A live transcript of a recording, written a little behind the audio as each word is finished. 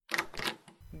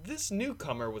This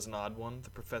newcomer was an odd one, the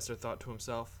professor thought to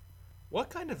himself. What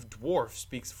kind of dwarf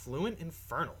speaks fluent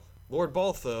infernal? Lord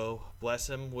Baltho, bless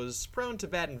him, was prone to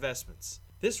bad investments.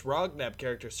 This Rognab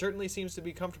character certainly seems to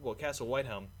be comfortable at Castle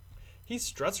Whitehelm. He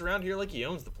struts around here like he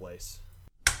owns the place.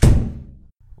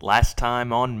 Last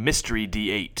time on Mystery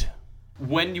D8.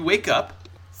 When you wake up,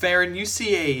 Farron, you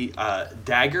see a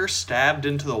dagger stabbed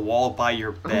into the wall by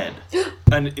your bed.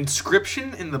 An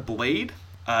inscription in the blade,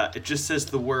 it just says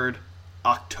the word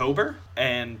October,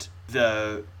 and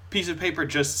the piece of paper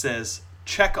just says,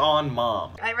 check on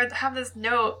mom. I have this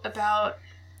note about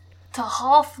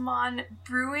Tahalfman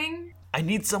Brewing. I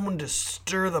need someone to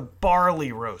stir the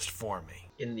barley roast for me.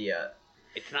 In the,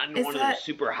 It's not in one of those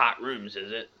super hot rooms,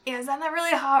 is it? Yeah, is that not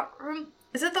really hot room?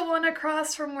 Is it the one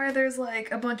across from where there's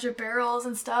like a bunch of barrels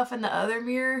and stuff in the other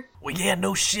mirror? Well, yeah,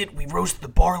 no shit. We roast the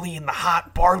barley in the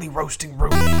hot barley roasting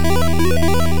room.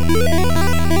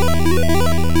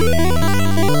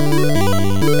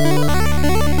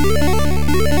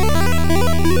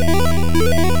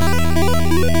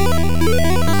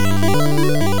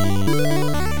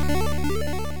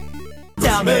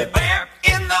 Tell me where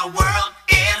in the world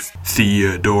is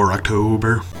Theodore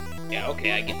October. Yeah,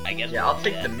 okay, I guess. Yeah, I'll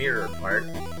take the mirror part.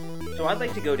 So I'd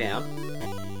like to go down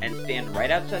and stand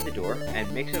right outside the door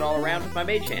and mix it all around with my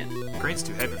mage hand. Grain's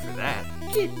too heavy for that.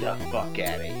 Get the fuck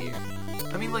out of here.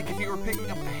 I mean, like, if you were picking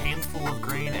up a handful of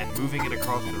grain and moving it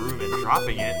across the room and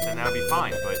dropping it, then that would be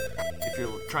fine. But if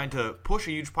you're trying to push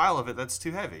a huge pile of it, that's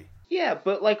too heavy. Yeah,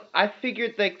 but, like, I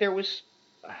figured, like, there was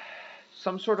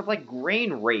some sort of, like,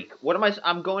 grain rake. What am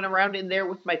I'm going around in there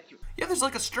with my... Yeah, there's,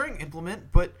 like, a stirring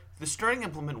implement, but the stirring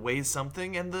implement weighs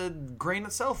something, and the grain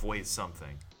itself weighs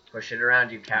something. Push it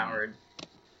around, you coward.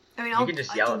 I mean, You can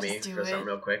just yell at me for something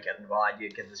real quick, and while I do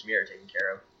get this mirror taken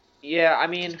care of. Yeah, I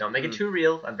mean... Just don't make it too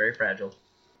real. I'm very fragile.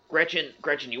 Gretchen,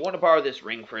 you want to borrow this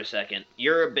ring for a second?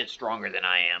 You're a bit stronger than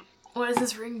I am. What does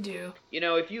this ring do? You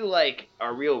know, if you, like,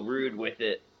 are real rude with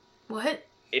it... What?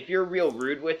 If you're real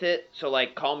rude with it, so,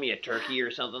 like, call me a turkey or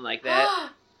something like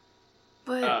that...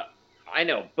 But... I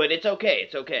know, but it's okay,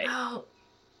 it's okay. Oh.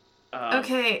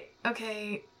 Okay,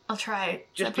 I'll try.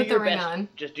 Just put the ring on.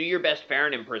 Just do your best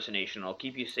Farron impersonation. I'll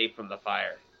keep you safe from the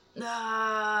fire.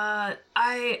 I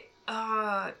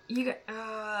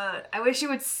wish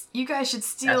you guys should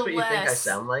steal less. That's what you think I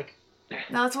sound like?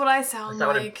 No, that's what I sound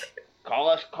like. Call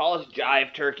us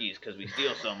jive turkeys, because we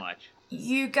steal so much.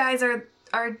 You guys are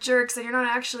jerks, and you're not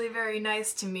actually very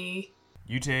nice to me.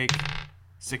 You take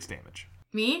 6 damage.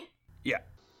 Me? Yeah.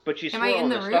 But you Am I swirl in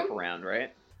the the stuff room? around,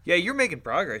 right? Yeah, you're making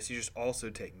progress. You're just also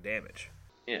taking damage.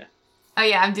 Yeah. Oh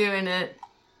yeah, I'm doing it.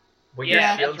 Well,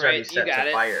 Yeah, your shield's that's already right, you set got to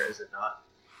it. fire, is it not?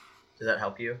 Does that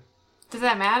help you? Does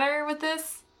that matter with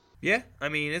this? Yeah, I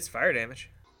mean, it's fire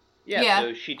damage. Yeah, Yeah.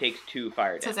 so she takes 2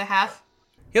 fire So it's damage. a half?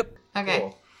 Yep. Okay.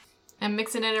 Cool. I'm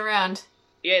mixing it around.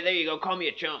 Yeah, there you go. Call me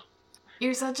a chump.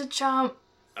 You're such a chump.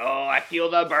 Oh, I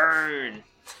feel the burn.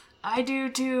 I do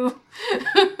too.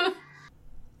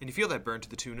 And you feel that burn to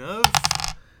the tune of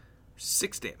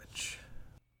 6 damage.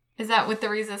 Is that with the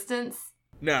resistance?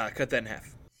 Nah, cut that in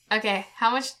half. Okay, how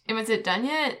much? Was it done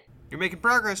yet? You're making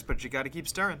progress, but you gotta keep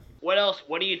stirring. What else?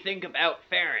 What do you think about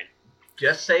Farron?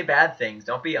 Just say bad things.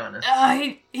 Don't be honest.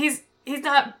 He's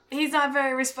not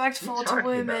very respectful What are you to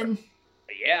talking women.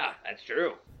 Yeah, that's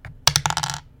true.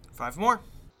 5 more.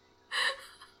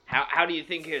 How do you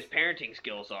think his parenting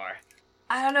skills are?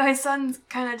 I don't know. His son's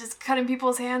kind of just cutting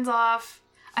people's hands off.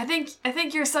 I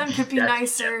think your son could be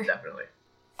nicer. Yeah, definitely.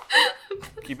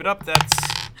 Keep it up, that's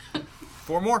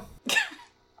 4 more.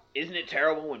 Isn't it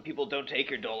terrible when people don't take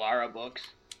your Dolara books?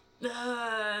 Doing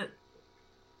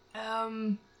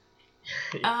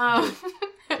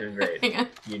great. Hang on.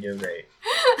 You're doing great.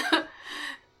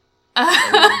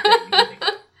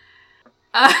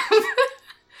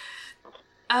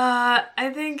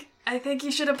 I think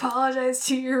you should apologize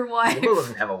to your wife. Google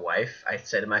doesn't have a wife, I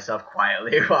say to myself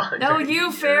quietly while I'm No, drinking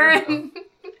you, beer. Farron.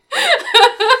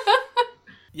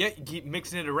 Yeah, you keep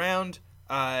mixing it around,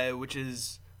 which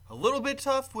is a little bit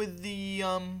tough with the,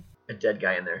 A dead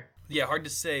guy in there. Yeah, hard to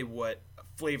say what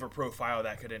flavor profile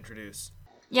that could introduce.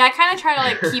 Yeah, I kind of try to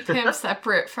like keep him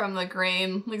separate from the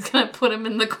grain. Like, gonna put him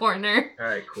in the corner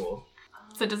Alright, cool.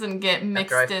 so it doesn't get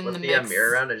mixed After I in flip the the mix.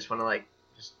 mirror around, I just want to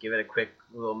just give it a quick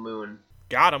little moon.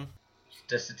 Got him.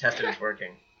 Just to test if it's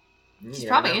working. He's You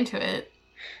probably never know. into it.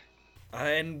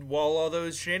 And while all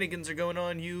those shenanigans are going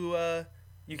on, you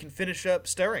can finish up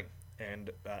stirring and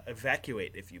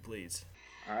evacuate, if you please.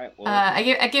 All right. Well, I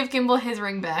give Gimbal his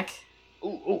ring back.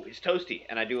 ooh, it's toasty,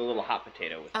 and I do a little hot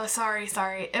potato with it. Oh, sorry.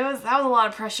 That was a lot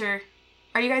of pressure.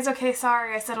 Are you guys okay?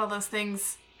 Sorry, I said all those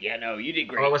things. Yeah, no, you did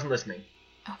Oh, great. I wasn't listening.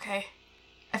 Okay.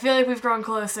 I feel like we've grown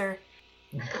closer.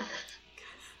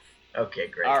 Okay,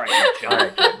 great. All right, All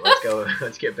right, good. Let's go.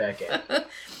 Let's get back at it.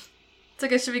 It's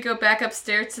like, should we go back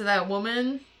upstairs to that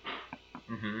woman?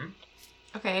 Mm-hmm.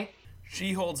 Okay.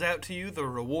 She holds out to you the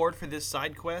reward for this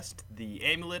side quest, the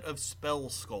Amulet of Spell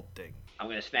Sculpting. I'm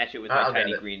gonna snatch it with I'll my get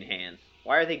tiny it. green hands.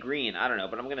 Why are they green? I don't know,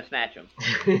 but I'm gonna snatch them.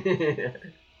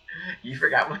 You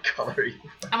forgot what color you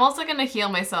were. I'm also gonna heal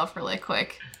myself really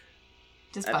quick.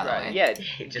 Just by That's the right. way. Yeah,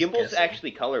 Just Gimble's guessing.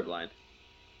 actually colorblind.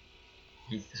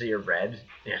 So you're red?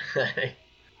 Yeah.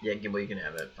 Yeah, Gimble, you can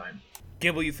have it. Fine.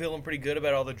 Gimble, you feeling pretty good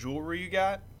about all the jewelry you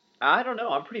got? I don't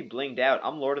know. I'm pretty blinged out.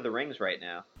 I'm Lord of the Rings right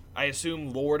now. I assume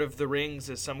Lord of the Rings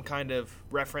is some kind of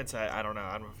reference. I don't know.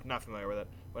 I'm not familiar with it.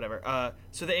 Whatever.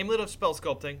 So the Amulet of Spell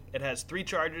Sculpting, it has 3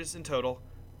 charges in total,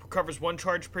 covers 1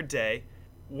 charge per day.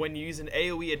 When you use an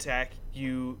AoE attack,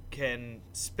 you can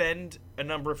spend a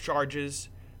number of charges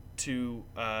to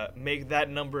make that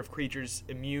number of creatures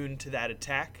immune to that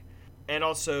attack. And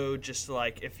also, just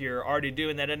like, if you're already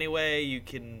doing that anyway, you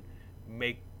can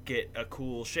make it a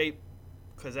cool shape,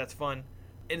 because that's fun.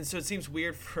 And so it seems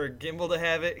weird for Gimble to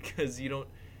have it, because you're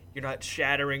not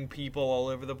shattering people all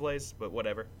over the place, but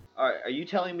whatever. Are you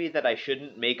telling me that I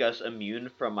shouldn't make us immune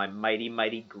from my mighty,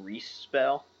 mighty grease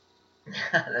spell?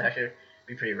 That actually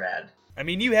be pretty rad. I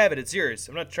mean, you have it, it's yours.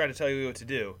 I'm not trying to tell you what to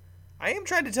do. I am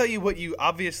trying to tell you what you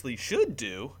obviously should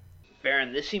do.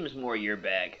 Baron, this seems more your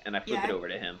bag, and I flip Yeah. it over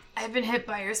to him. I've been hit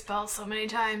by your spell so many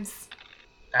times.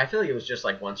 I feel like it was just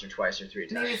like once or twice or 3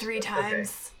 times. Maybe 3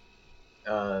 times.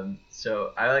 Okay.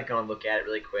 So I like gonna look at it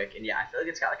really quick, and yeah, I feel like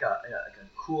it's got like a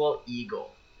cool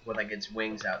eagle with like its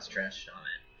wings outstretched on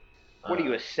it. What are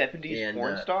you, a 70s and,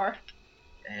 porn star?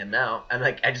 And now I'm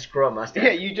like, I just grow a mustache.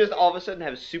 Yeah, you just all of a sudden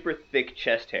have super thick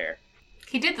chest hair.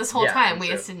 He did this whole Yeah, time. We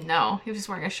so- just didn't know. He was just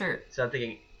wearing a shirt. So I'm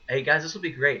thinking, hey guys, this will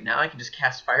be great. Now I can just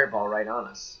cast Fireball right on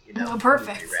us. You know, Oh, That'd be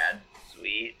perfect. pretty rad.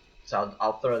 Sweet. So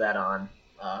I'll throw that on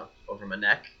over my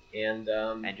neck, and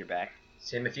And your back.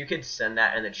 Sam, if you could send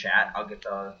that in the chat, I'll get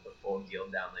the full deal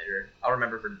down later. I'll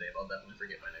remember for today, but I'll definitely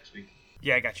forget by next week.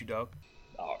 Yeah, I got you, dog.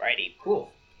 Alrighty.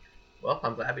 Cool. Well,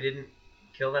 I'm glad we didn't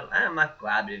kill that. I'm not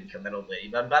glad we didn't kill that old lady,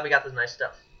 but I'm glad we got this nice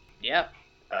stuff. Yep.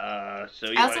 So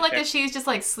you I also wanna like check- that she's just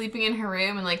like sleeping in her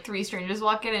room and like 3 strangers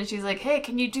walk in and she's like, hey,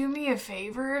 can you do me a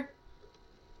favor?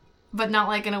 But not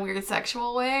like in a weird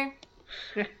sexual way.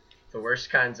 The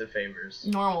worst kinds of favors.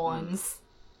 Normal ones.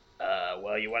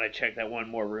 Well, you want to check that one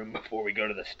more room before we go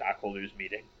to the stockholders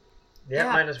meeting.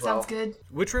 Yeah, might as well. Sounds good.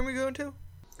 Which room are we going to?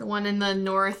 The one in the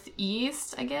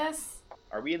northeast, I guess.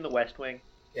 Are we in the West Wing?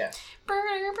 Yeah. Brr,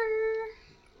 brr.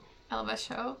 I love that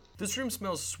show. This room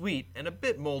smells sweet and a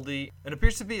bit moldy, and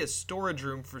appears to be a storage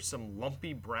room for some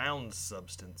lumpy brown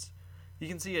substance. You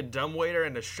can see a dumbwaiter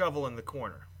and a shovel in the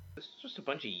corner. This is just a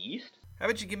bunch of yeast? How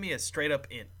about you give me a straight-up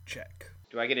int check?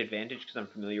 Do I get advantage because I'm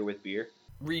familiar with beer?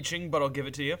 Reaching, but I'll give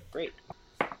it to you. Great.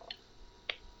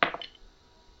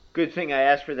 Good thing I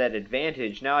asked for that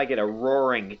advantage. Now I get a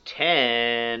roaring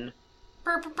 10.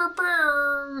 Brr, brr, brr,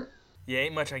 brr. Yeah,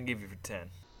 ain't much I can give you for 10.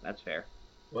 That's fair.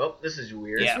 Well, this is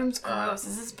weird. Yeah. This room's gross.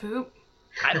 Is this poop?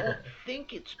 I don't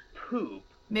think it's poop.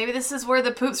 Maybe this is where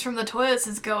the poops from the toilets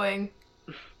is going.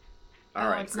 All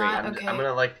right, it's great. not. I'm Okay.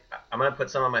 gonna put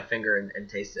some on my finger and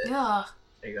taste it. Ugh.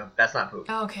 There you go. That's not poop.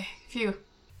 Oh, okay. Phew.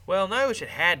 Well, now I wish it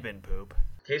had been poop.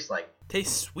 Tastes like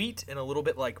Tastes sweet and a little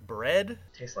bit like bread.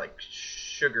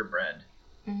 sugar bread.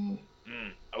 Mm.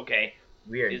 Okay.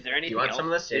 Weird. Is there Do anything you want else? some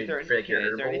of this? Is there For like your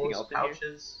is there anything herbals, else in here?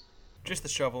 pouches? Just the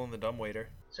shovel and the dumbwaiter.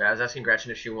 So I was asking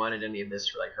Gretchen if she wanted any of this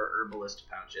for like her herbalist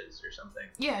pouches or something.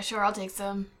 Yeah, sure. I'll take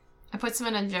some. I put some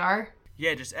in a jar.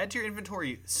 Yeah, just add to your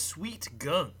inventory sweet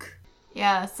gunk.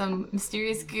 Yeah, some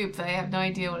mysterious goop that I have no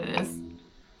idea what it is.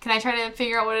 Can I try to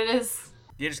figure out what it is?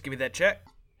 Yeah, just give me that check.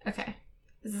 Okay.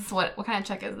 Is this what kind of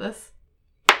check is this?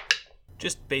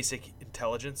 Just basic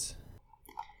intelligence.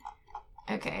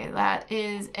 Okay, that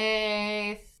is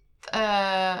a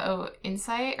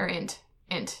insight or int.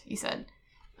 Int, you said.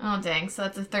 Oh dang, so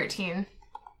that's a 13.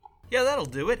 Yeah, that'll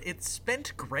do it. It's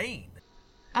spent grain.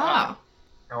 Oh.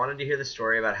 I wanted to hear the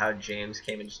story about how James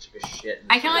came and just took a shit. in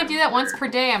I can only the do that once for per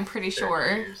day, I'm pretty 30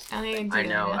 sure. years. I think I can do I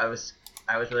know. that.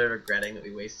 I was really regretting that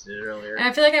we wasted it earlier. And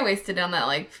I feel like I wasted on that,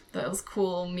 like, those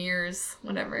cool mirrors,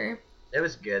 whatever. It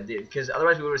was good, dude, because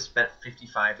otherwise we would have spent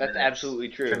 55 That's minutes absolutely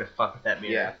true. trying to fuck with that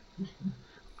mirror. Yeah.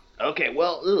 Okay,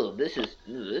 well, this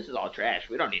is all trash.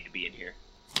 We don't need to be in here.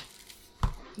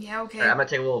 Yeah, okay. Alright, I'm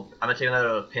gonna take another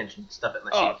little pinch and stuff it in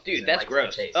my Oh, cheek, dude, 'cause I that's like the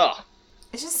gross. taste. Oh,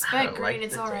 It's just I spent don't green, like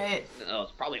it's the alright. no,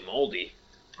 it's probably moldy.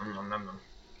 Nom, nom, nom.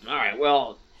 All right,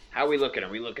 well, how are we looking? Are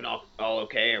we looking all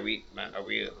okay? Are we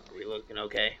looking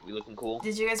okay? Are we looking cool?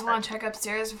 Did you guys want to check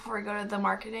upstairs before we go to the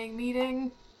marketing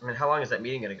meeting? I mean, how long is that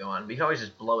meeting gonna go on? We can always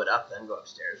just blow it up, then go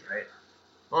upstairs, right?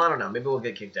 Well, I don't know. Maybe we'll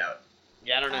get kicked out.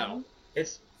 Yeah, I don't know.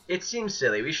 It seems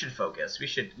silly. We should focus. We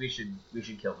should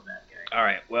kill the bad guy. All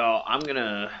right. Well, I'm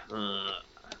gonna.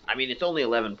 I mean, it's only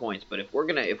 11 points, but if we're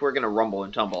gonna rumble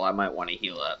and tumble, I might want to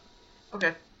heal up.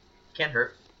 Okay, can't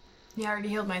hurt. Yeah, I already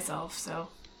healed myself, so.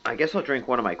 I guess I'll drink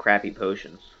one of my crappy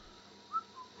potions.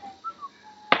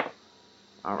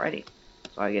 Alrighty.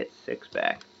 So I get 6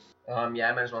 back. Yeah,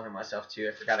 I might as well heal myself too.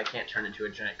 I forgot I can't turn into a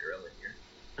giant gorilla here.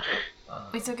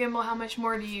 Wait, so Gimbal, how much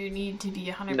more do you need to be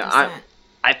 100%? No,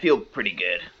 I feel pretty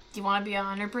good. Do you want to be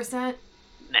 100%?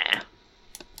 Nah.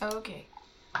 Okay.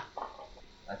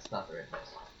 That's not the right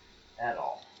place at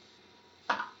all.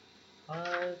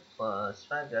 5 plus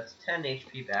 5, that's 10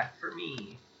 HP back for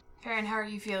me. Farron, how are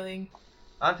you feeling?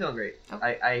 I'm feeling great.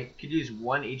 Okay. I could use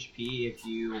 1 HP if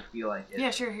you feel like it.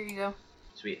 Yeah, sure, here you go.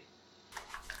 Sweet.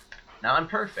 Now I'm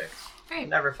perfect. Great.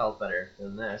 Never felt better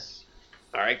than this.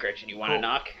 Alright, Gretchen, you want to Cool.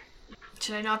 knock?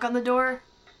 Should I knock on the door?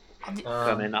 Come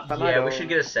in, knock on my yeah, we door. should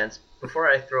get a sense. Before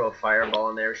I throw a fireball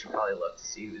in there, we should probably look to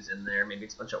see who's in there. Maybe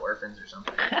it's a bunch of orphans or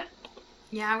something.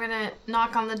 Yeah, I'm gonna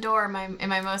knock on the door in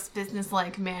my most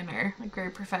business-like manner, like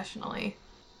very professionally.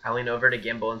 I lean over to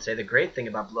Gimbal and say, the great thing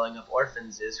about blowing up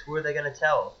orphans is, who are they going to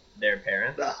tell? Their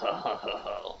parents?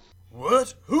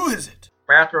 What? Who is it?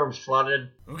 Bathroom's flooded.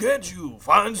 Can't you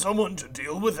find someone to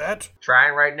deal with that?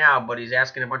 Trying right now, but he's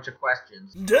asking a bunch of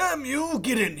questions. Damn you,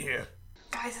 get in here.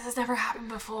 Guys, this has never happened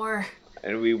before.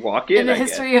 And we walk in, In the I guess.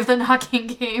 history of the knocking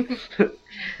game.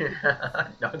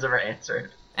 No one's ever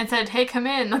answered. And said, hey, come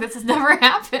in. Like, this has never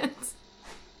happened.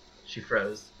 She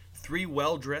froze. 3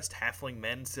 well-dressed halfling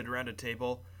men sit around a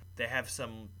table. They have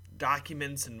some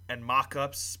documents and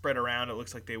mock-ups spread around. It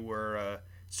looks like they were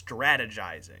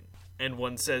strategizing. And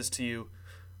one says to you,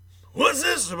 What's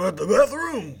this about the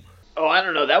bathroom? Oh, I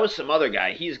don't know. That was some other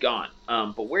guy. He's gone.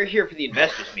 But we're here for the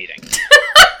investors meeting.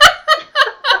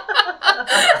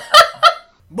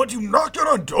 But you knocked on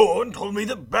our door and told me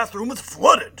the bathroom was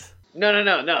flooded.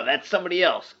 No. That's somebody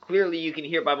else. Clearly, you can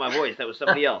hear by my voice. That was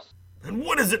somebody else. And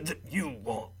what is it that you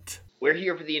want? We're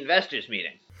here for the investors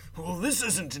meeting. Well, this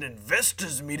isn't an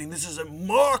investors meeting. This is a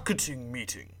marketing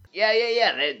meeting. Yeah.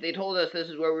 They told us this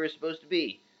is where we were supposed to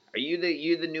be. Are you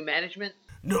the new management?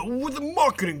 No, we're the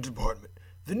marketing department.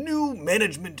 The new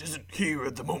management isn't here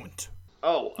at the moment.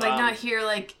 Oh, Like, not here,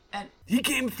 like, at... He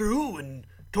came through and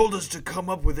told us to come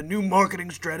up with a new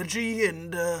marketing strategy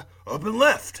and up and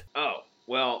left. Oh,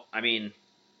 well, I mean,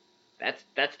 that's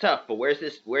tough. But where's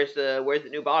the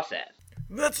new boss at?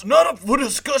 That's not up for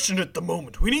discussion at the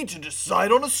moment. We need to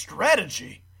decide on a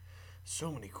strategy.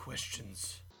 So many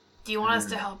questions. Do you want us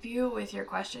to help you with your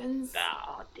questions?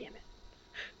 Oh, damn it.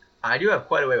 I do have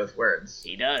quite a way with words.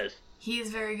 He does. He is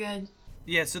very good.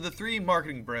 Yeah, so the 3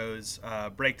 marketing bros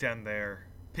break down their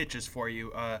pitches for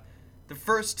you. The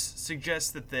first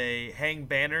suggests that they hang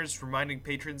banners reminding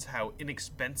patrons how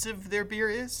inexpensive their beer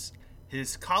is.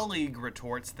 His colleague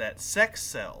retorts that sex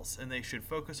sells, and they should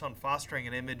focus on fostering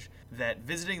an image that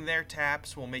visiting their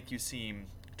taps will make you seem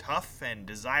tough and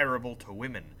desirable to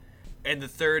women. And the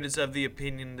third is of the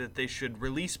opinion that they should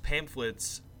release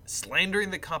pamphlets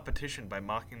slandering the competition by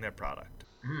mocking their product.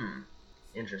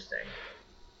 Interesting.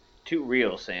 Too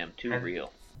real, Sam. Too And-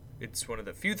 real. It's one of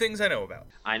the few things I know about.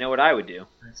 I know what I would do.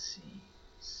 Let's see.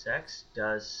 Sex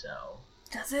does sell.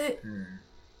 Does it?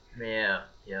 Yeah,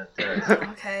 it does.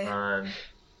 Okay.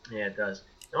 Yeah, it does.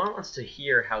 No one wants to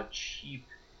hear how cheap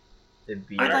the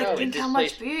beer I'd don't like know, think is how this much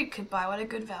place- beer you could buy. What a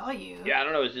good value. Yeah, I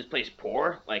don't know. Is this place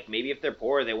poor? Like, maybe if they're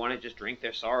poor, they want to just drink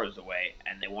their sorrows away,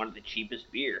 and they wanted the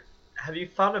cheapest beer. Have you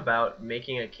thought about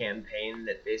making a campaign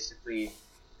that basically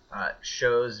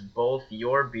shows both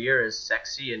your beer as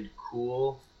sexy and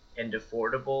cool and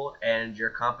affordable, and your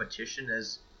competition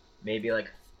as maybe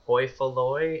like hoi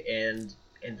polloi and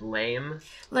lame?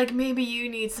 Like maybe you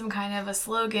need some kind of a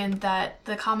slogan that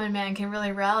the common man can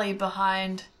really rally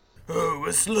behind. Oh,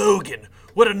 a slogan.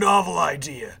 What a novel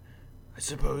idea. I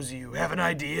suppose you have an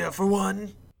idea for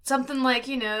one? Something like,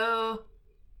 you know,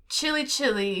 chilly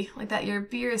chilly. Like that your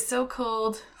beer is so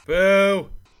cold. Boo!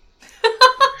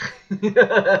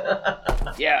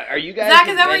 Yeah, are you guys... Zach,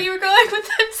 is that where you were going with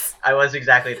this? I was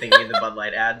exactly thinking of the Bud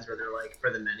Light ads where they're like, for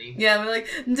the many. Yeah, we're like,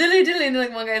 dilly dilly, and then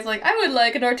like one guy's like, I would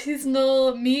like an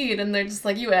artisanal mead, and they're just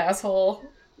like, you asshole.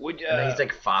 Would, And then he's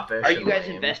like foppish. are you and guys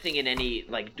lame. investing in any,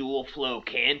 like, dual flow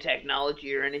can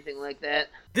technology or anything like that?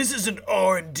 This isn't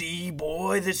R&D,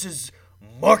 boy. This is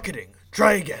marketing.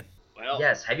 Try again. Well,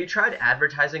 Yes, have you tried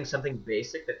advertising something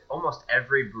basic that almost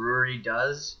every brewery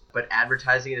does, but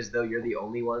advertising it as though you're the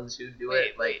only ones who do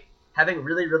it? Like having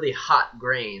really, really hot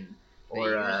grain,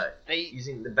 or They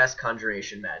using the best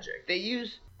conjuration magic. They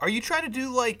use Are you trying to do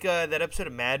like that episode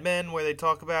of Mad Men where they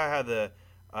talk about how the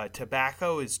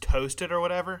tobacco is toasted or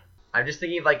whatever? I'm just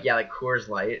thinking of like Coors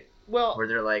Light, Well, where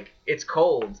they're like, it's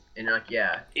cold, and you're like,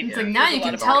 yeah. It's yeah. like now There's a you lot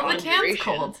can of tell the conjuration.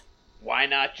 can's cold. why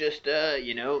not just,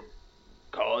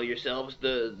 call yourselves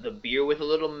the beer with a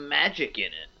little magic in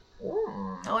it?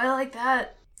 Ooh. Oh, I like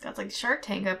that. Got like Shark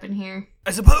Tank up in here.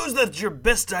 I suppose that's your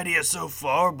best idea so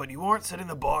far, but you aren't setting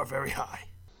the bar very high.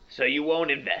 So you won't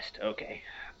invest, okay?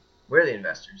 We're the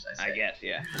investors, I say. I guess,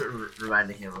 yeah.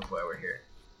 Reminding him of why we're here.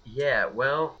 Yeah,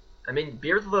 well, I mean,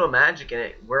 beer with a little magic in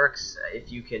it works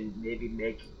if you can maybe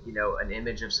make, an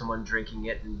image of someone drinking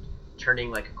it and turning,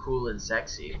 like, cool and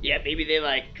sexy. Yeah, maybe they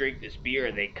drink this beer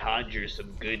and they conjure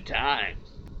some good times.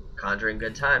 Conjuring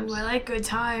good times. Ooh, I like good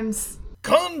times.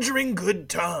 Conjuring good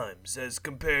times as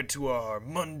compared to our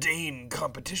mundane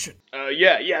competition.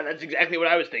 Yeah, that's exactly what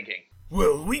I was thinking.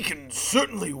 Well, we can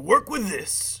certainly work with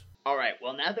this. Alright,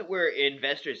 well, now that we're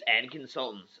investors and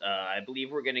consultants, I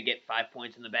believe we're gonna get 5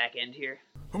 points in the back end here.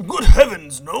 Good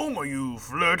heavens, Gnome, are you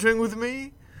flirting with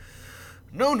me?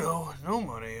 No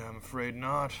money, I'm afraid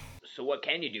not. So what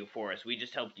can you do for us? We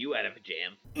just helped you out of a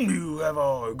jam. You have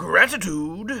our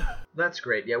gratitude. That's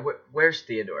great. Yeah, where's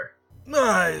Theodore?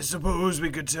 I suppose we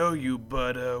could tell you,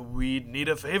 but we'd need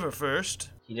a favor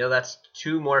first. That's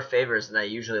 2 more favors than I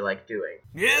usually like doing.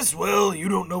 Yes, well, you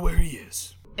don't know where he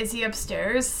is. Is he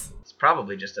upstairs? It's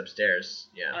probably just upstairs.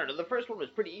 I Yeah. don't know, the first one was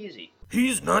pretty easy.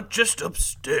 He's not just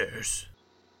upstairs.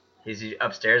 Is he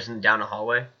upstairs and down a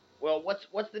hallway? Well,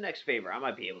 what's the next favor? I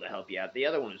might be able to help you out. The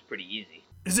other one was pretty easy.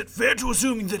 Is it fair to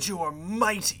assume that you are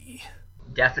mighty?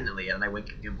 Definitely, and I wink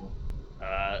at Gimble.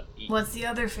 What's the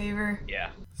other favor?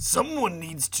 Yeah. Someone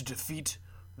needs to defeat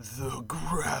the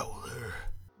Growler.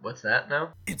 What's that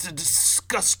now? It's a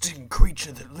disgusting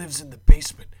creature that lives in the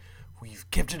basement. We've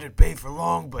kept it at bay for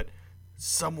long, but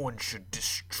someone should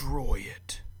destroy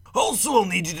it. Also, I'll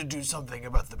need you to do something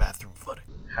about the bathroom flooding.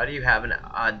 How do you have an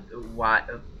odd...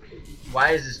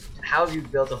 Why is this... How have you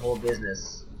built a whole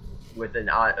business with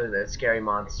a scary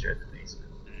monster in the basement?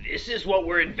 This is what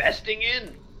we're investing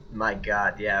in? My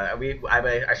god, yeah.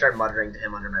 I start muttering to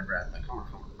him under my breath. Like, come on.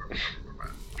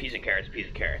 Peas and carrots.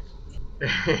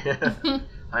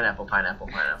 Pineapple.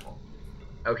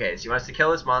 Okay, so you want us to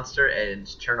kill this monster and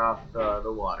turn off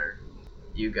the water.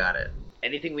 You got it.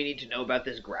 Anything we need to know about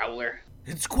this growler?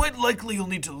 It's quite likely you'll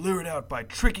need to lure it out by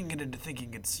tricking it into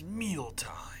thinking it's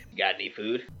mealtime. Got any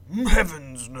food?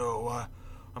 Heavens, no.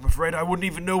 I'm afraid I wouldn't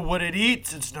even know what it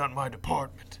eats. It's not my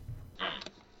department.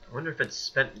 I wonder if it's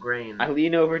spent grain. I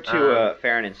lean over to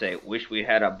Farron and say, wish we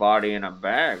had a body in a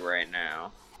bag right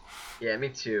now. Yeah, me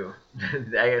too. I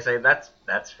gotta say, that's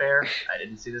fair. I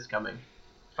didn't see this coming.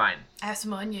 Fine. I have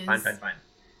some onions. Fine.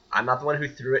 I'm not the one who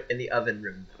threw it in the oven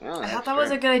room. Oh, I thought that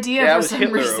was a good idea yeah, for was some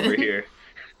Hitler reason. over here.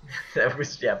 That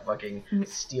was, fucking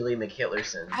Steely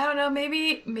McHitlerson. I don't know,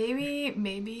 maybe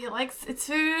it likes its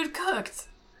food cooked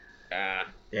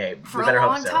Hey, for we a better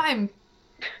long hope so. time.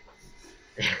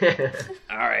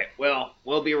 Alright, well,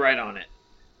 we'll be right on it.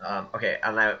 Okay,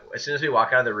 and as soon as we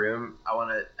walk out of the room, I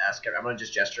want to ask her. I'm gonna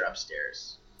just gesture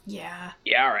upstairs. Yeah.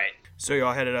 Yeah, alright. So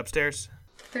y'all headed upstairs?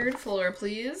 3rd floor,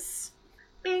 please.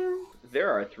 Bing.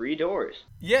 There are 3 doors.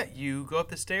 Yeah, you go up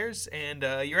the stairs and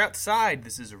you're outside.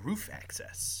 This is a roof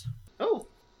access. Oh.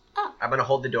 I'm gonna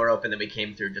hold the door open that we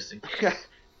came through just in case.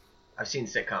 I've seen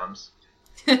sitcoms.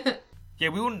 Yeah,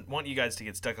 we wouldn't want you guys to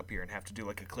get stuck up here and have to do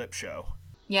like a clip show.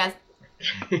 Yeah,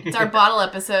 it's our bottle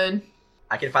episode.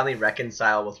 I can finally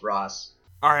reconcile with Ross.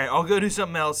 All right, I'll go do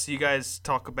something else. You guys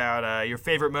talk about your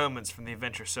favorite moments from the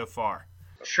adventure so far.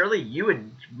 Surely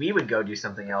we would go do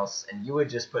something else, and you would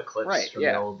just put clips from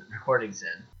the old recordings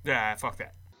in. Yeah, fuck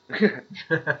that.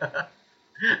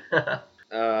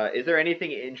 Is there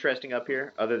anything interesting up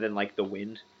here other than the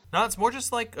wind? No, it's more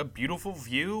just like a beautiful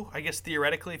view. I guess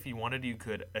theoretically, if you wanted, you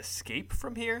could escape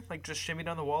from here, like just shimmy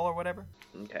down the wall or whatever.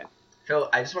 Okay. Phil,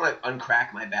 I just want to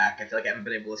uncrack my back. I feel like I haven't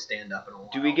been able to stand up in a while.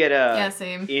 Do we get Yeah,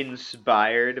 same.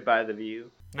 inspired by the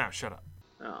view? No, shut up.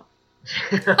 Oh.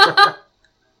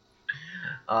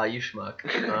 You schmuck.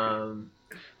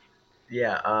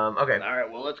 Okay.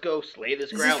 Alright, well, let's go slay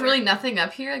this Is growler. this really nothing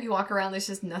up here? Like you walk around, there's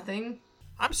just nothing?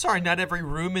 I'm sorry, not every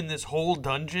room in this whole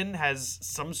dungeon has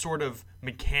some sort of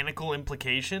mechanical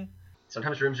implication.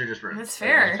 Sometimes rooms are just rooms. That's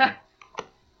fair.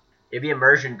 It'd be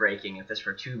immersion breaking if this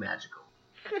were too magical.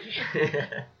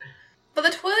 But the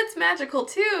toilet's magical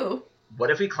too. What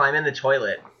if we climb in the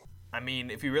toilet? I mean,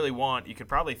 if you really want, you could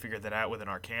probably figure that out with an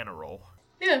Arcana roll.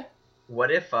 Yeah. What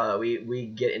if we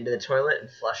get into the toilet and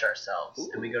flush ourselves,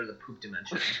 and we go to the poop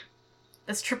dimension?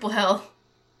 That's triple hell.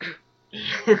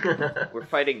 We're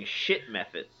fighting shit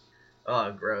methods.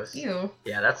 Oh, gross. Ew.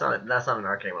 Yeah, that's not an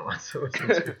arc anyone wants to listen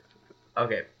to.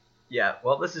 Okay. Yeah,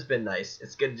 well, this has been nice.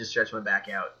 It's good to just stretch my back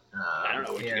out. I don't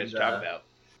know what you guys talk about.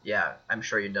 Yeah, I'm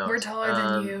sure you don't. We're taller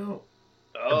than you.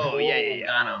 Oh, yeah.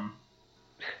 Got him.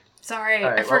 Sorry, All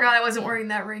right, I forgot I wasn't wearing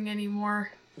that ring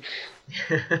anymore.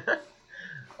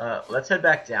 Let's head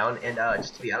back down, and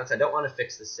just to be honest, I don't want to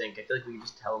fix the sink. I feel like we can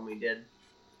just tell them we did.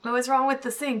 What was wrong with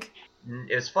the sink?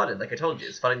 It was flooded, like I told you.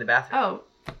 It's flooding the bathroom.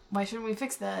 Oh, why shouldn't we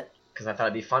fix that? Because I thought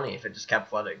it'd be funny if it just kept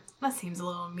flooding. That seems a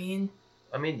little mean.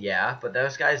 I mean, yeah, but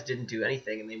those guys didn't do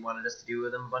anything, and they wanted us to do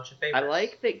with them a bunch of favors. I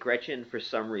like that Gretchen, for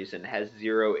some reason, has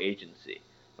zero agency.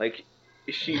 Like,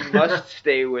 she must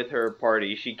stay with her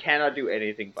party. She cannot do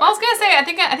anything by Well, I was gonna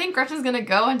herself. say, I think Gretchen's gonna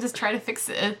go and just try to fix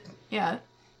it. Yeah.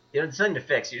 You know, there's nothing to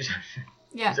fix. You just, you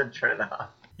Yeah. just have to turn it off.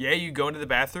 Yeah, you go into the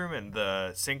bathroom and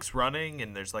the sink's running,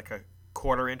 and there's like a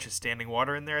quarter-inch of standing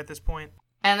water in there at this point.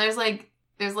 And there's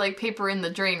paper in the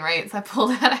drain, right? So I pull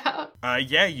that out.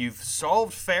 Yeah, you've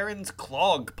solved Farron's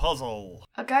clog puzzle.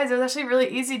 Oh, guys, it was actually really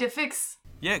easy to fix.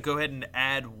 Yeah, go ahead and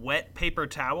add wet paper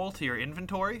towel to your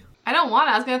inventory. I don't want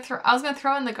it. I was gonna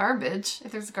throw in the garbage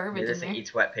if there's garbage This in there.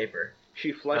 eats wet paper.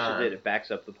 She flushes it backs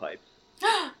up the pipe.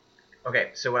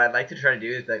 Okay, so what I'd like to try to do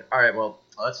is like, all right, well,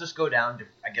 let's just go down to,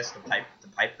 I guess, the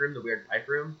pipe room, the weird pipe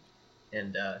room,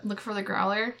 and Look for the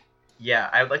growler. yeah,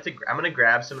 I would like to. I'm gonna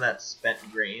grab some of that spent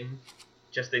grain,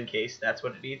 just in case that's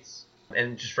what it eats,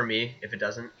 and just for me if it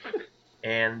doesn't.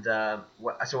 And so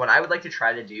what I would like to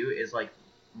try to do is like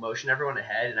motion everyone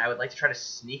ahead, and I would like to try to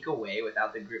sneak away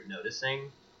without the group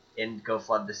noticing, and go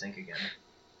flood the sink again.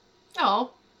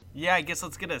 Oh. Yeah, I guess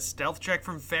let's get a stealth check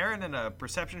from Farron and a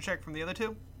perception check from the other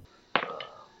two.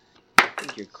 I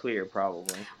think you're clear,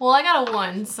 probably. Well, I got a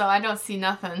 1, so I don't see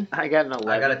nothing. I got an 11.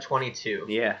 I got a 22.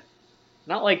 Yeah.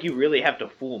 Not like you really have to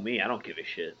fool me. I don't give a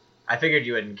shit. I figured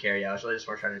you wouldn't care. Yeah, I was really just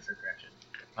more trying to trick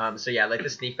Gretchen. So yeah, I'd like to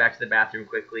sneak back to the bathroom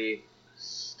quickly,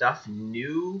 stuff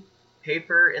new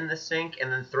paper in the sink,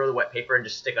 and then throw the wet paper and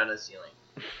just stick onto the ceiling.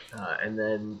 And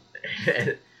then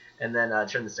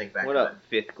turn the sink back What on. up,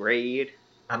 5th grade?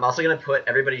 I'm also gonna put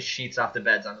everybody's sheets off the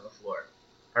beds onto the floor,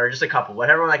 or just a couple,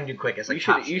 whatever one I can do quickest. Like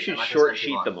top You sheets. should I'm not gonna short spend too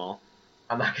sheet long. them all.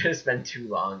 I'm not gonna spend too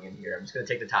long in here. I'm just gonna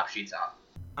take the top sheets off.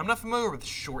 I'm not familiar with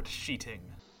short sheeting.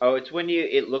 Oh, it's when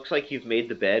it looks like you've made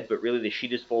the bed, but really the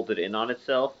sheet is folded in on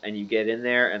itself, and you get in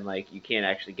there, and like you can't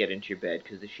actually get into your bed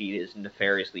because the sheet is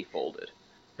nefariously folded.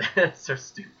 That's so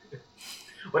stupid.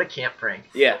 What a camp prank.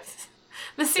 Yeah,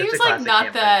 This a seems like classic not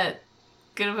camp that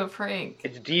good of a prank.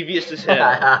 it's devious as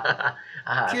hell.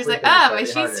 You're like, my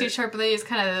sheet's too sharp, but then you just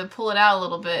kind of pull it out a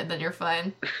little bit, and then you're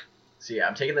fine. So yeah,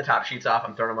 I'm taking the top sheets off.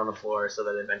 I'm throwing them on the floor so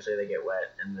that eventually they get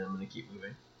wet, and then I'm gonna keep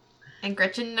moving. And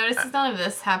Gretchen notices none of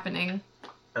this happening.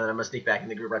 And then I'm gonna sneak back in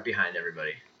the group right behind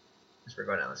everybody as we're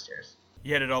going down the stairs.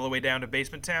 You headed all the way down to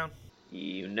Basement Town?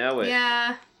 You know it.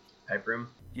 Yeah. Pipe room.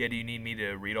 Yeah, do you need me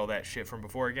to read all that shit from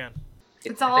before again?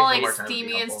 It's I all think one like more time would be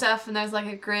steamy and helpful. stuff, and there's like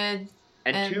a grid.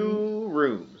 And 2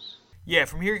 rooms. Yeah,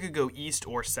 from here you could go east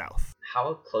or south.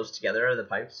 How close together are the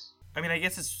pipes? I mean, I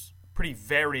guess it's pretty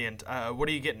variant. What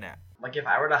are you getting at? Like if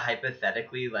I were to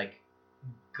hypothetically like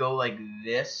go like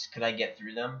this, could I get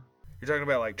through them? You're talking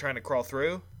about like trying to crawl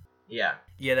through? Yeah.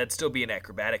 Yeah, that'd still be an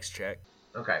acrobatics check.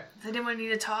 Okay. Does anyone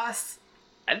need a toss?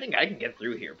 I think I can get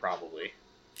through here, probably.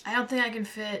 I don't think I can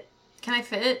fit. Can I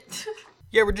fit?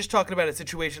 Yeah, we're just talking about a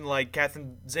situation like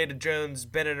Catherine Zeta-Jones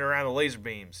bending around the laser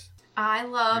beams. I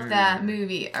love that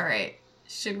movie. All right.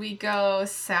 Should we go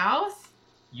south?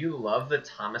 You love the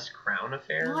Thomas Crown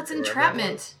affair? No, it's or whatever it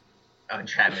entrapment. was? Oh,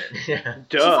 entrapment. Yeah.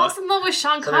 She Duh. falls in love with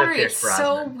Sean Something with Connery. Pierce It's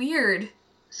so Brosnan. weird.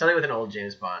 Something with an old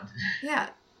James Bond. Yeah.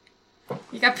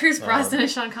 You got Pierce Brosnan and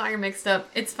Sean Connery mixed up.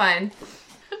 It's fine.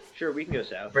 Sure, we can go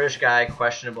south. British guy,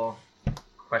 questionable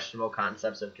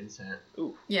concepts of consent.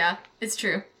 Ooh. Yeah, it's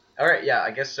true. All right, yeah,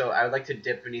 I guess so. I would like to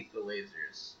dip beneath the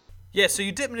lasers. Yeah, so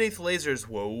you dip beneath the lasers.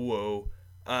 Whoa.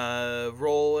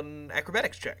 Roll an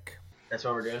acrobatics check. That's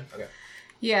what we're doing. Okay.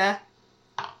 Yeah.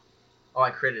 Oh,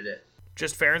 I critted it.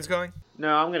 Just Farron's going?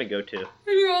 No, I'm gonna go too.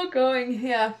 We're all going.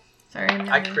 Yeah. Sorry. I'm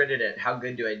I yawning. critted it. How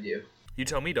good do I do? You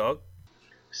tell me, dog.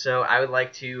 So I would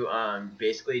like to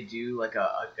basically do like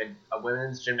a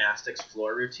women's gymnastics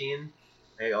floor routine.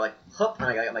 I go like hop, and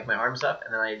I got like my arms up,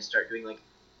 and then I just start doing like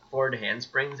forward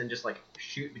handsprings and just like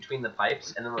shoot between the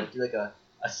pipes, and then like do like a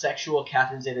sexual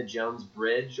Catherine Zeta-Jones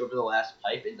bridge over the last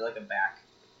pipe into like a back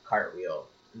cartwheel,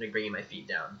 and like bringing my feet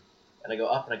down, and I go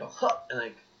up and I go hop, and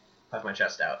like puff my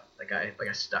chest out like I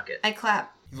stuck it. I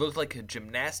clap. You look like a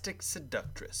gymnastic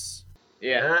seductress.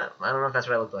 Yeah. I don't know if that's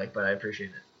what I look like, but I appreciate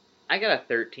it. I got a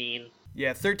 13.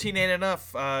 Yeah, 13 ain't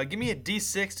enough. Give me a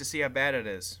D6 to see how bad it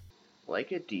is.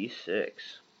 Like a D6.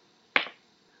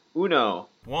 Uno.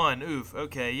 1. Oof.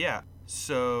 Okay, yeah.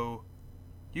 So,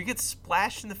 you get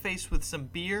splashed in the face with some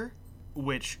beer,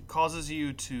 which causes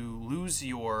you to lose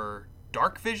your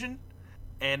dark vision.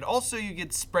 And also, you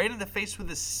get sprayed in the face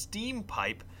with a steam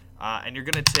pipe, and you're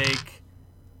going to take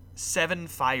 7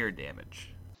 fire damage.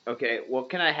 Okay, well,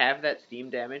 can I have that steam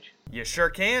damage? You sure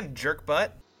can, jerk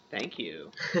butt. Thank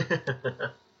you.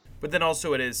 But then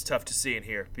also, it is tough to see in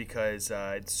here because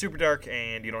it's super dark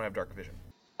and you don't have dark vision.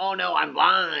 Oh no, I'm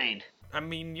blind. I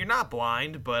mean, you're not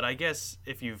blind, but I guess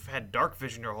if you've had dark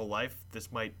vision your whole life,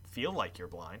 this might feel like you're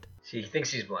blind. She thinks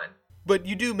she's blind. But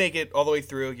you do make it all the way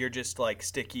through. You're just, like,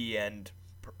 sticky and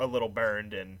a little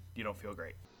burned, and you don't feel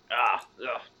great.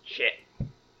 Shit.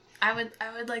 I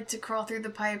would like to crawl through the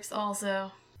pipes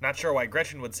also. Not sure why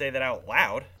Gretchen would say that out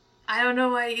loud. I don't know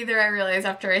why either. I realized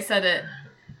after I said it.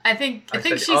 I think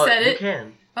she said You it.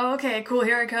 can. Oh, okay, cool.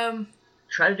 Here I come.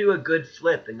 Try to do a good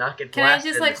flip and not get Can I blasted.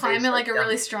 just in like the climb face it like a down.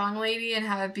 really strong lady and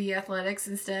have it be athletics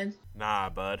instead? Nah,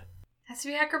 bud. Has to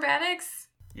be acrobatics.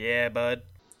 Yeah, bud.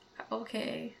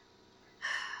 Okay.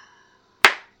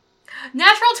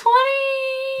 Natural 20.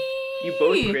 You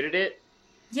both critted it?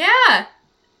 Yeah.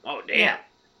 Oh, damn. Yeah.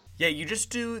 Yeah, you just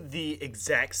do the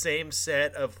exact same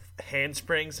set of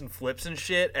handsprings and flips and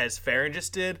shit as Farron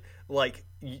just did. Like,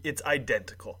 it's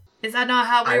identical. Is that not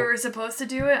how we were supposed to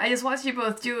do it? I just watched you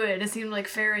both do it, and it seemed like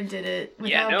Farron did it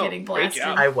without getting great blasted.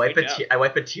 job. I wipe Great job. I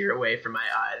wipe a tear away from my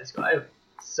eyes. I'm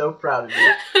so proud of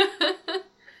you.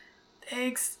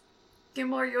 Thanks.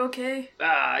 Gimble, are you okay?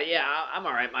 Yeah, I'm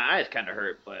alright. My eyes kind of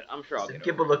hurt, but I'm sure I'll get over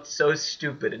Gibble it. looked so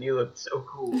stupid, and you looked so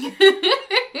cool.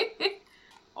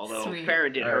 Although Sweet.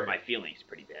 Farron did hurt Alright. my feelings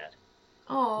pretty bad.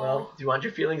 Oh. Well, do you want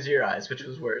your feelings or your eyes? Which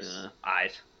was worse?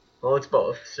 Eyes. Well, it's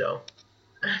both, so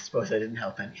I suppose I didn't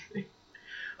help anything.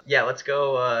 Yeah, let's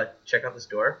go check out this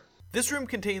door. This room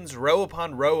contains row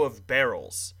upon row of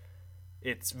barrels.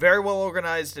 It's very well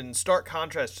organized in stark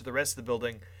contrast to the rest of the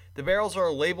building. The barrels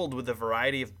are labeled with a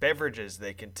variety of beverages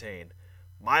they contain.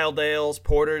 Mild ales,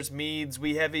 porters, meads,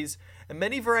 wee heavies, and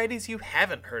many varieties you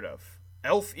haven't heard of.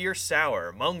 Elf Ear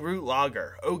Sour, Mung Root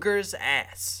Lager, Ogre's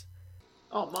Ass.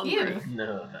 Oh, Mung Ew. Root. None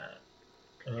of that.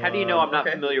 How do you know I'm not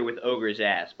okay. familiar with Ogre's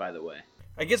Ass, by the way?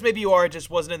 I guess maybe you are, it just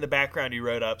wasn't in the background you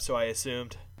wrote up, so I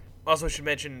assumed. Also should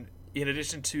mention, in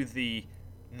addition to the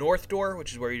north door,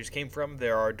 which is where you just came from,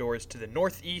 there are doors to the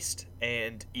northeast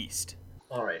and east.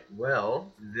 Alright,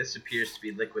 well, this appears to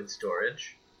be liquid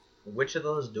storage. Which of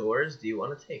those doors do you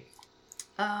want to take?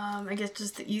 I guess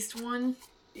just the east one.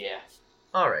 Yeah.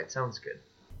 Alright, sounds good.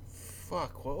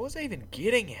 Fuck, what was I even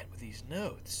getting at with these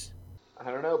notes? I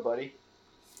don't know, buddy.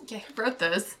 Yeah, who wrote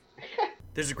those?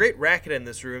 There's a great racket in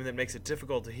this room that makes it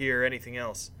difficult to hear anything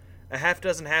else. A half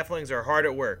dozen halflings are hard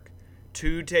at work.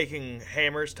 2 taking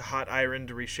hammers to hot iron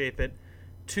to reshape it,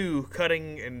 2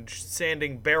 cutting and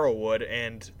sanding barrel wood,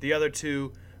 and the other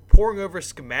 2 poring over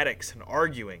schematics and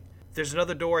arguing. There's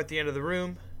another door at the end of the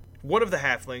room. One of the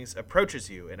halflings approaches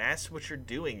you and asks what you're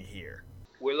doing here.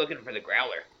 We're looking for the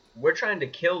Growler. We're trying to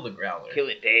kill the Growler. Kill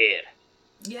it dead.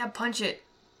 Yeah, punch it.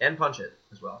 And punch it,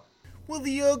 as well. Well,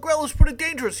 the Growler's pretty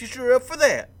dangerous. You sure up for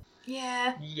that?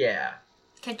 Yeah. Yeah.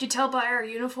 Can't you tell by our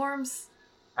uniforms?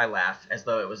 I laugh, as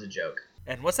though it was a joke.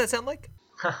 And what's that sound like?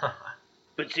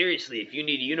 But seriously, if you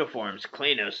need uniforms,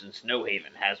 Klanos and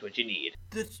Snowhaven has what you need.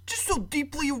 That's just so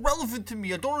deeply irrelevant to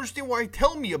me. I don't understand why you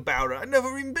tell me about it. I've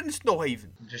never even been to Snowhaven.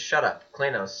 Just shut up.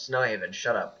 Klanos, Snowhaven,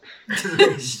 shut up.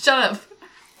 Shut up.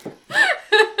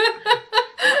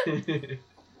 Yeah.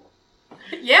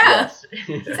 Yes.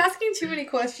 He's asking too many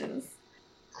questions.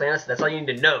 Klanos, that's all you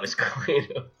need to know is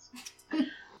Klanos.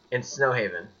 And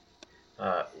Snowhaven.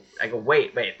 I go,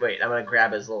 wait. I'm gonna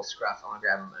grab his little scruff. I'm gonna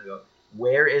grab him and I go,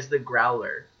 where is the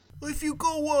Growler? If you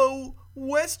go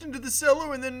west into the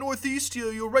cellar and then northeast,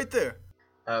 you're right there.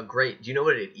 Great. Do you know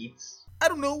what it eats? I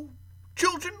don't know.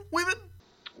 Children? Women?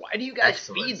 Why do you guys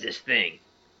Excellent. feed this thing?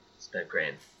 It's been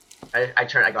great. I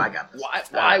turn, I go, I got this.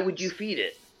 Why would you feed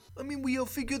it? I mean, we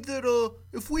figured that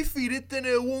if we feed it, then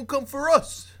it won't come for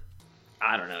us.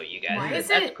 I don't know, you guys. Why is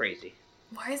That's it- crazy.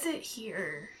 Why is it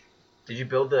here? Did you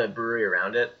build the brewery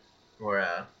around it? Or,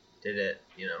 did it,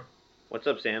 What's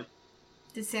up, Sam?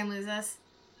 Did Sam lose us?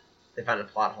 they found a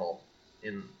plot hole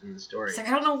in the story. He's like,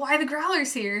 I don't know why the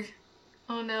Growler's here.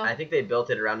 Oh no. I think they built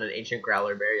it around an ancient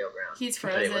Growler burial ground. He's But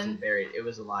it frozen. wasn't buried. It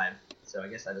was alive. So I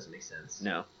guess that doesn't make sense.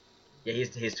 No. Yeah,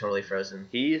 he's totally frozen.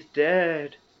 He's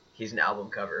dead. He's an album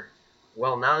cover.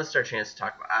 Well, now is our chance to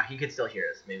talk about. He could still hear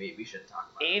us. Maybe we should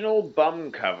talk about. Anal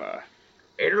bum cover.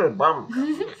 It. Little bum.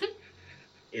 Cover.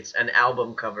 It's an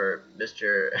album cover,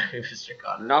 Mr. Mr.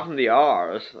 Cotton. Not in the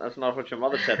R's. That's not what your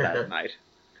mother said last night.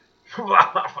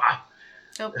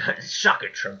 Oh. Shock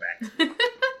it, Trebek.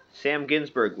 Sam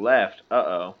Ginsberg left.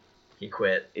 Uh-oh. He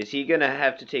quit. Is he gonna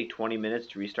have to take 20 minutes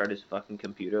to restart his fucking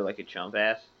computer like a chump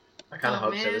ass? I kind of Oh,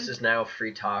 hope so. man. This is now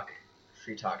free talk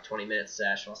 20-minute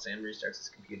sesh while Sam restarts his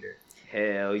computer.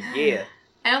 Hell yeah.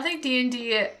 I don't think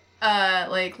D&D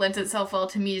like lends itself well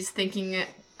to me just thinking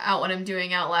out what I'm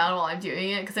doing out loud while I'm doing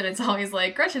it, because then it's always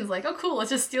like Gretchen's like, oh cool, let's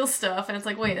just steal stuff, and it's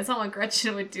like, wait, that's not what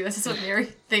Gretchen would do. That's just what Mary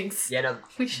thinks. Yeah, no.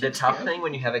 We should The tough do. thing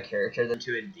when you have a character then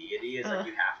to a deity is like Ugh.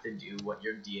 you have to do what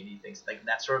your deity thinks. Like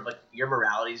that's sort of like your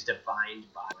morality is defined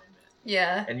by it.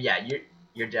 Yeah, And yeah,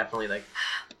 you're definitely like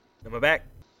Am I back?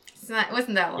 it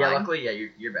wasn't that long. yeah. Luckily, yeah,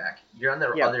 you're back. You're on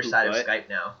the Yeah, other side of poop butt. Skype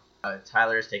now.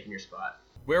 Tyler is taking your spot.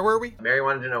 Where were we? Mary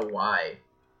wanted to know why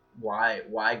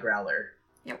Growler.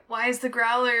 Yeah, why is the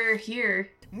Growler here?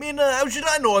 Man, how should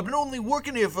I know? I've been only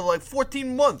working here for like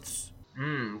 14 months.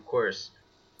 Of course.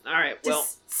 Alright, well,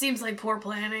 Just seems like poor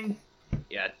planning.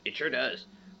 yeah, it sure does.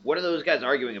 What are those guys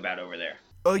arguing about over there?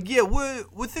 Yeah, we're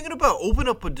thinking about opening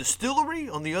up a distillery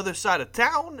on the other side of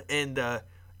town, and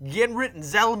Yenrit and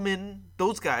Zalman,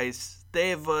 those guys, they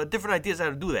have different ideas how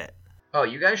to do that. Oh,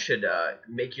 you guys should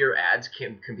make your ads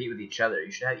compete with each other.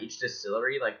 You should have each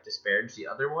distillery like disparage the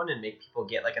other one and make people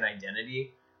get like an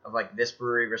identity of like this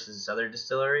brewery versus this other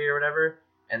distillery or whatever.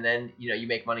 And then you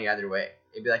make money either way.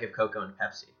 It'd be like if Coke owned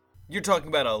Pepsi. You're talking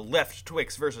about a left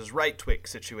Twix versus right Twix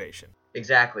situation.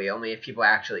 Exactly. Only if people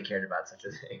actually cared about such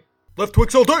a thing. Left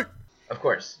Twix all day! Of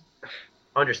course.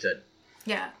 Understood.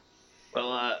 Yeah.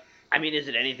 Well, I mean, is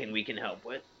it anything we can help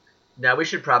with? Now we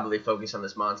should probably focus on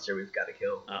this monster we've got to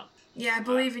kill. Yeah, I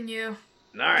believe in you.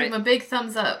 Give Alright. him a big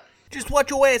thumbs up. Just watch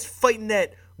your ass fighting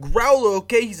that Growler,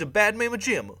 okay? He's a bad mamma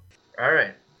jamma. All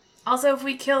right. Also, if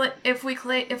we kill it,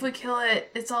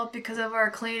 it's all because of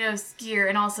our Klanos gear,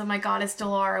 and also my goddess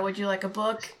Delara. Would you like a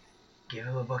book? Give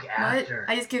him a book What? after.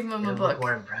 I just give him Give a him a book. book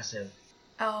more impressive.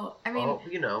 Oh, I mean, We'll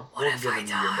what if give I him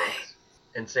your die? books.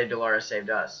 And say Delara saved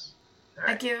us. All I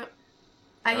right. gave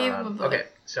him a book. Okay,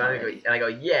 so already. I go,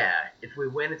 yeah, if we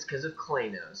win, it's because of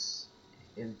Klanos.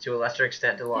 And to a lesser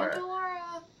extent, Delara.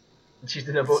 Delara. She's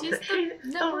the number She's the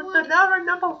number the one.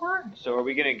 number one. So are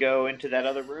we gonna go into that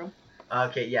other room?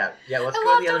 Okay, yeah, let's I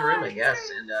go to the love other room, I Delara. guess,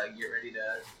 and get ready to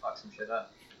fuck some shit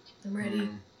up. I'm ready.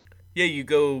 Yeah, you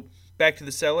go back to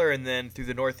the cellar and then through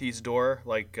the northeast door,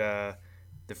 like the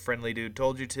friendly dude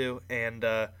told you to. And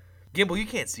Gimbal, you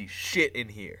can't see shit in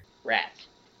here. Rats.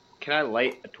 Can I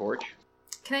light a torch?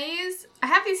 I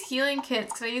have these healing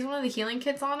kits. Can I use one of the healing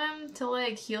kits on him to,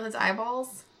 like, heal his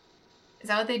eyeballs? Is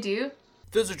that what they do?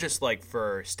 Those are just like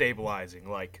for stabilizing,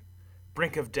 like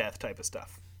brink of death type of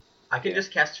stuff. I can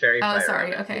just cast Fairy Fire. sorry,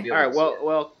 on it. okay. Maybe it'll Alright, see it.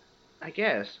 well, I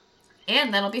guess.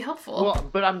 And that'll be helpful. Well,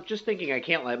 but I'm just thinking I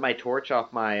can't light my torch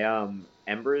off my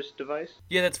Embers device.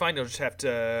 Yeah, that's fine. You'll just have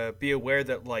to be aware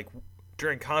that like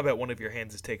during combat, one of your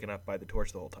hands is taken up by the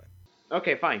torch the whole time.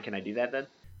 Okay, fine. Can I do that then?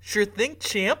 Sure thing,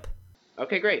 champ.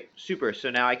 Okay, great. Super. So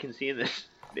now I can see in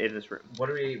this room. What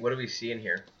do we see in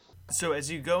here? So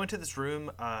as you go into this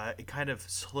room, it kind of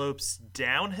slopes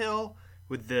downhill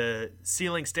with the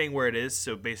ceiling staying where it is.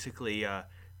 So basically,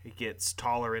 it gets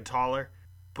taller and taller.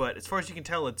 But as far as you can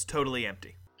tell, it's totally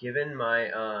empty. Given my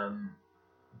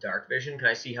dark vision, can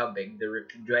I see how big the room?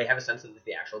 Do I have a sense of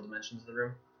the actual dimensions of the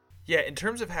room? Yeah, in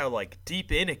terms of how like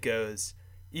deep in it goes,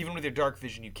 even with your dark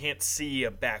vision, you can't see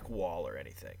a back wall or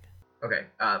anything. Okay.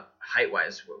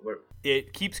 Height-wise, what?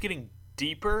 It keeps getting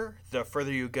deeper the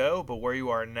further you go, but where you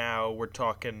are now, we're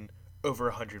talking over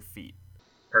 100 feet.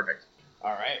 Perfect.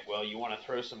 All right. Well, you want to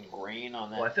throw some grain on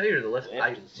that? Well, I feel the lift. lift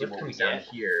and see Lift what we comes down get.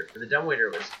 here, but the dumbwaiter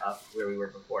was up where we were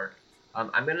before. I'm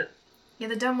gonna. Yeah,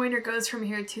 the dumbwaiter goes from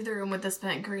here to the room with the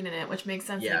spent grain in it, which makes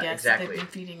sense, Yeah, I guess, exactly. if they've been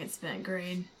feeding it spent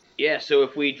grain. Yeah. So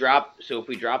if we drop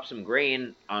some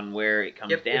grain on where it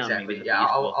comes Yep, down, exactly. maybe the Yeah,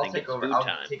 beast I'll will think take it's over. food I'll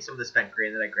time. take some of the spent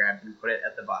grain that I grabbed and put it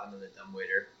at the bottom of the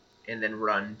dumbwaiter, and then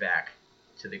run back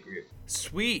to the group.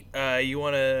 Sweet. You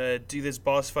want to do this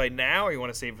boss fight now, or you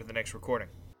want to save it for the next recording?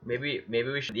 Maybe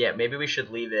we should. Yeah, maybe we should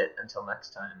leave it until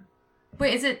next time.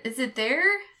 Wait, is it there?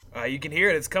 You can hear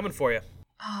it. It's coming for you.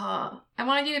 I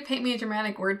wanted you to paint me a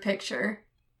dramatic word picture.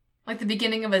 Like the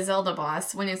beginning of a Zelda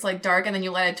boss, when it's like dark and then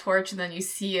you light a torch and then you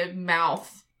see a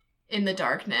mouth in the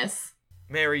darkness.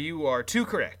 Mary, you are too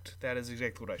correct. That is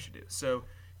exactly what I should do. So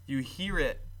you hear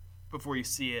it before you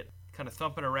see it, kind of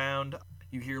thumping around.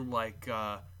 You hear like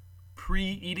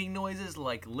pre-eating noises,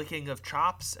 like licking of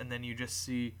chops, and then you just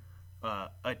see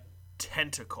a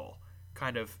tentacle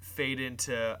kind of fade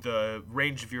into the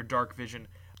range of your dark vision,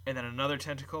 and then another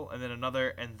tentacle, and then another,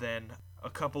 and then a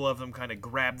couple of them kind of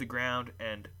grab the ground,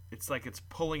 and it's like it's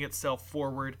pulling itself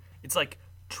forward. It's like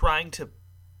trying to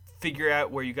figure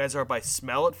out where you guys are by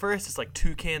smell at first. It's like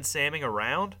toucan samming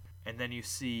around, and then you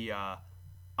see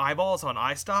eyeballs on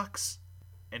eye stalks,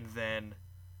 and then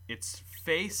its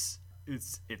face,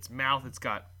 its mouth, it's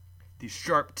got these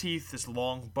sharp teeth, this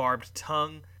long barbed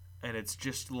tongue, and it's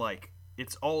just like,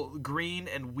 it's all green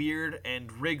and weird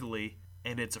and wriggly,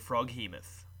 and it's a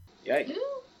froghemoth. Yikes.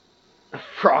 Ooh. A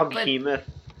frog But- behemoth.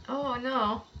 Oh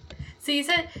no. So you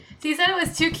said it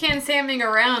was toucan salmoning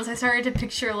around, so I started to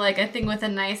picture like a thing with a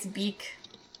nice beak.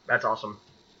 That's awesome.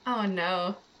 Oh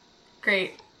no.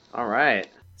 Great. All right.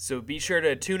 So be sure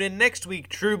to tune in next week,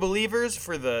 true believers,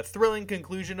 for the thrilling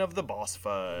conclusion of the boss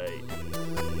fight.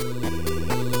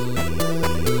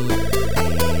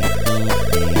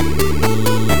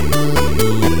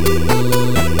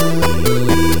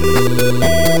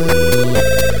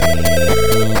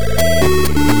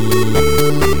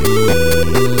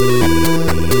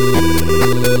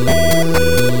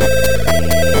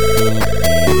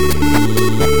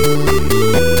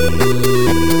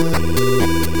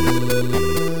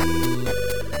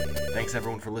 Thanks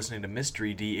everyone for listening to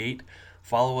Mystery D8.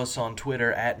 Follow us on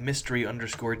Twitter at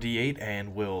mystery_D8,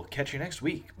 and we'll catch you next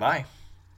week. Bye.